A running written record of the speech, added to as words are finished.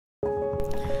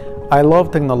I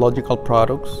love technological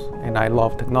products and I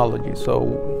love technology. So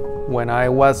when I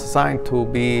was assigned to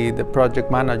be the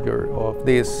project manager of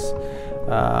this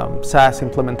SaaS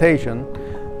implementation,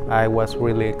 I was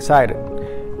really excited.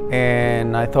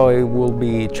 And I thought it will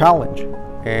be challenging.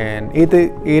 And it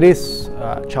is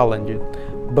challenging.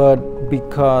 But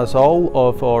because all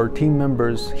of our team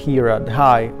members here at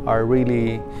HITE are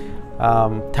really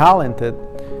talented,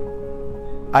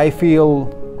 I feel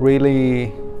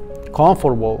really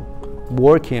comfortable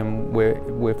working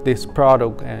with this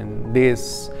product and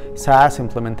this SaaS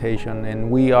implementation,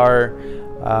 and we are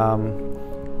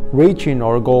reaching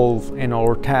our goals and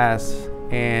our tasks,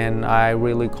 and I'm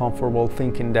really comfortable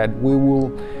thinking that we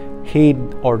will hit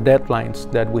our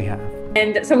deadlines that we have.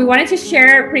 And so we wanted to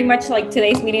share pretty much like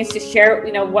today's meetings to share,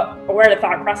 where the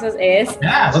thought process is.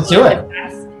 Yeah, let's do it.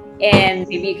 And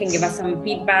maybe you can give us some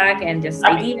feedback and just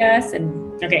ideas.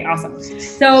 And okay, awesome.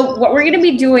 So what we're going to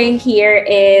be doing here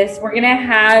is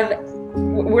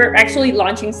we're actually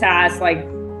launching SaaS, like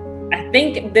I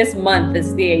think this month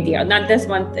is the idea, not this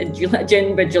month,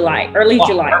 June, but July, early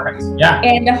July. Perfect. Yeah.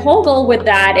 And the whole goal with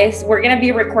that is we're going to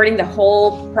be recording the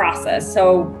whole process.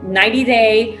 So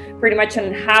 90-day, pretty much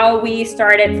on how we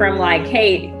started from like,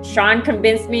 hey, Sean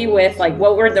convinced me with like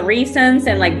what were the reasons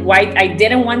and like why I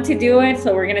didn't want to do it.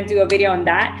 So we're going to do a video on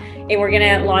that. And we're going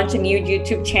to launch a new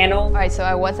YouTube channel. All right, so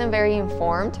I wasn't very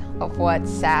informed of what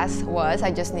SaaS was.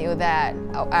 I just knew that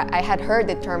I had heard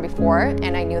the term before,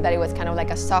 and I knew that it was kind of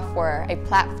like a software, a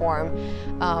platform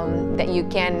that you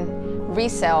can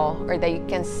resell or that you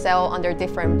can sell under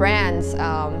different brands,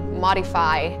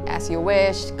 modify as you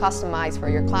wish, customize for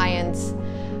your clients.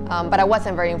 But I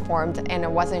wasn't very informed, and I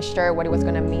wasn't sure what it was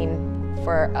going to mean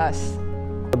for us.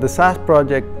 The SaaS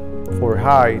project for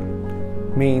HITE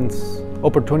means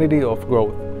opportunity of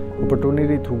growth,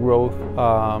 opportunity to growth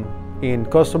in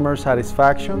customer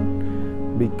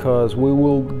satisfaction, because we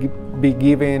will be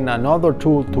giving another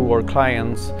tool to our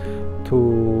clients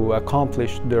to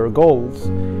accomplish their goals,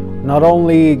 not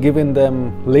only giving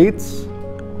them leads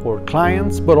or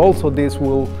clients, but also this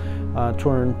will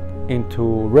turn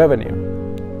into revenue.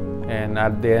 And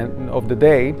at the end of the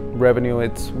day, revenue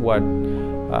is what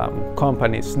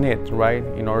companies need, right,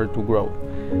 in order to grow.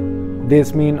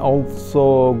 This means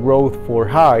also growth for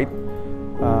HITE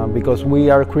because we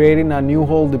are creating a new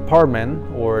whole department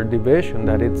or division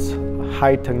that it's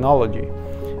HITE technology,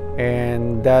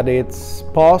 and that it's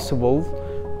possible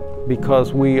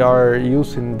because we are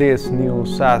using this new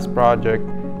SaaS project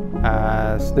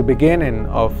as the beginning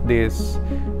of this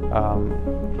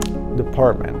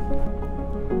department.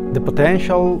 The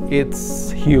potential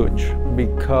is huge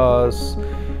because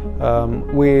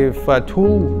with a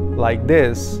tool like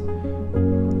this,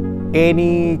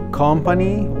 any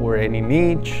company or any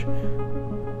niche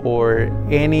or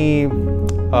any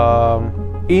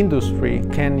industry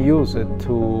can use it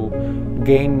to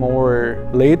gain more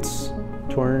leads,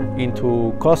 turn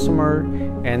into customer,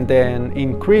 and then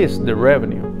increase the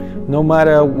revenue, no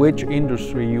matter which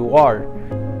industry you are.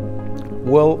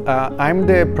 Well, I'm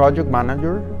the project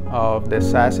manager of the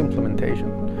SaaS implementation,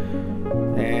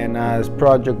 and as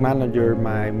project manager,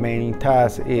 my main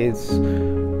task is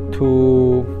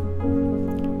to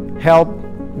help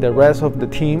the rest of the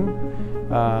team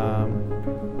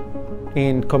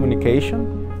in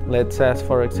communication. Let's say,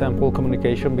 for example,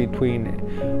 communication between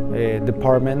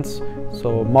departments,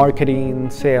 so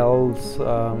marketing, sales,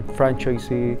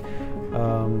 franchisee,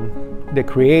 the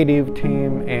creative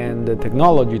team, and the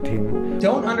technology team.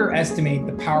 Don't underestimate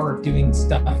the power of doing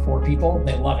stuff for people.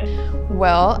 They love it.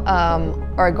 Well,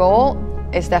 our goal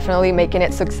is definitely making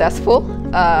it successful,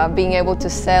 being able to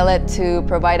sell it, to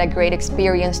provide a great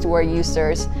experience to our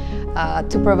users,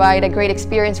 to provide a great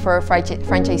experience for our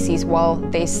franchisees while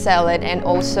they sell it, and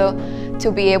also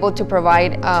to be able to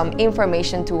provide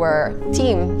information to our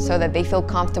team so that they feel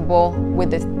comfortable with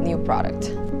this new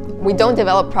product. We don't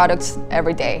develop products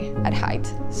every day at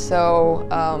HITE, so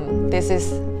this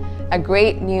is a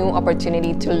great new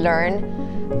opportunity to learn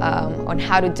on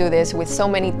how to do this with so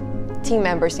many team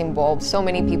members involved, so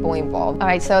many people involved. All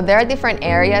right, so there are different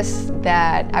areas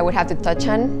that I would have to touch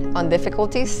on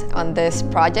difficulties on this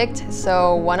project.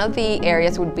 So one of the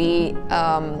areas would be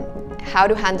how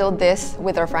to handle this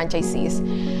with our franchisees.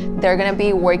 They're going to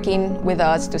be working with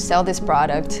us to sell this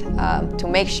product, to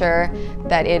make sure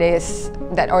that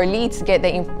that our leads get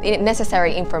the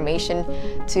necessary information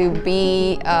to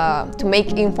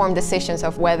make informed decisions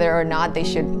of whether or not they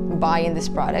should buy in this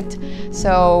product.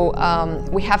 So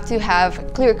we have to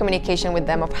have clear communication with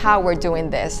them of how we're doing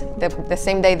this. The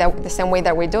same way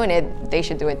that we're doing it, they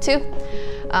should do it too.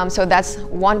 So that's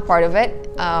one part of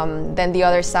it. Then the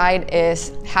other side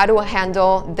is how to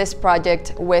handle this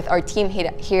project with our team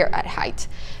here at HITE.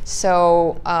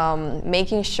 So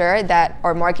making sure that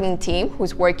our marketing team,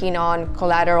 who's working on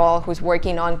collateral, who's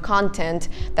working on content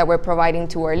that we're providing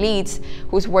to our leads,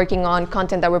 who's working on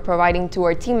content that we're providing to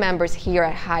our team members here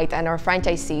at HITE and our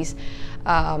franchisees,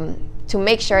 to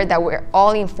make sure that we're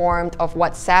all informed of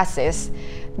what SAAS is.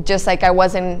 Just like I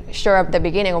wasn't sure at the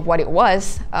beginning of what it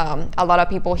was, a lot of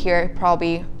people here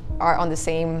probably are on the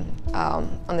same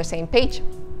page.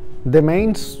 The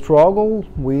main struggle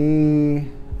we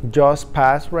just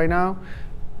passed right now,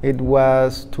 it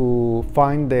was to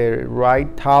find the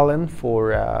right talent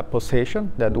for a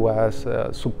position that was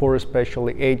a support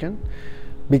specialty agent,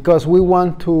 because we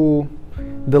want to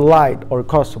delight our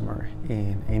customer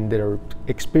in their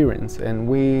experience, and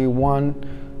we want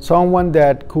someone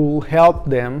that could help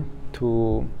them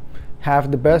to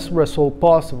have the best result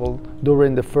possible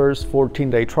during the first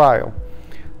 14-day trial.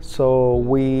 So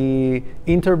we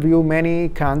interview many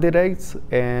candidates,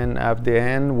 and at the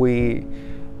end we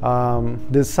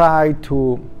decide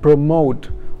to promote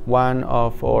one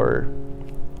of our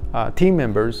team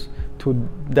members to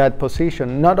that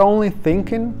position, not only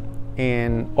thinking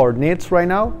in our needs right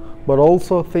now, but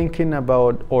also thinking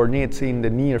about our needs in the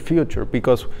near future,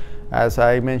 because as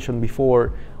I mentioned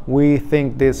before, we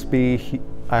think this be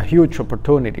a huge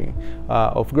opportunity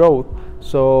of growth.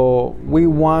 So we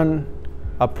want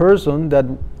a person that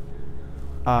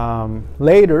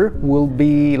later will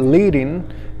be leading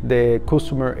the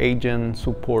customer agent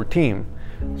support team.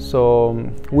 So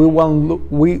we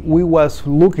was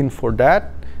looking for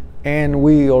that, and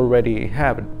we already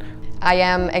have it. I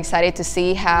am excited to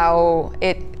see how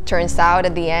it turns out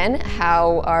at the end,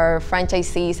 how our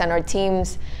franchisees and our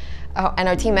teams and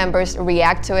our team members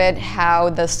react to it, how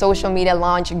the social media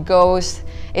launch goes.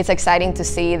 It's exciting to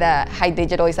see that HITE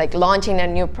Digital is like launching a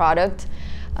new product,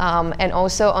 and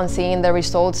also on seeing the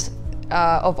results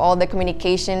of all the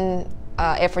communication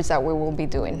efforts that we will be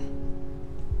doing.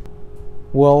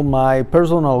 Well, my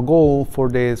personal goal for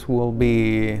this will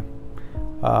be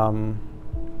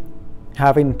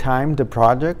having time the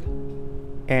project,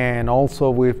 and also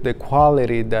with the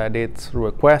quality that it's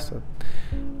requested,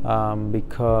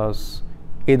 because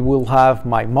it will have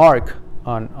my mark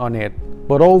on it.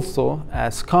 But also,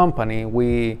 as company,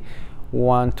 we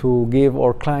want to give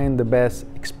our client the best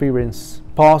experience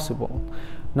possible.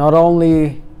 Not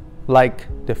only like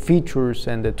the features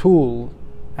and the tool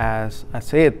as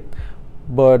it,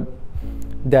 but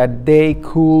that they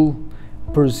could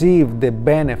perceive the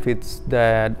benefits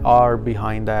that are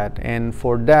behind that. And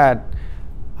for that,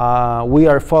 we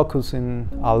are focusing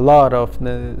a lot of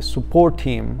the support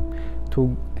team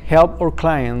to help our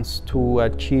clients to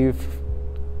achieve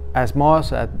as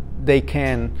much as they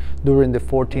can during the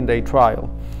 14-day trial.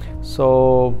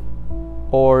 So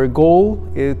our goal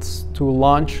is to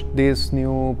launch this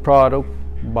new product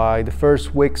by the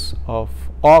first weeks of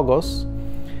August,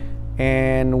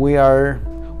 and we are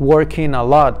working a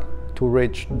lot to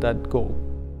reach that goal.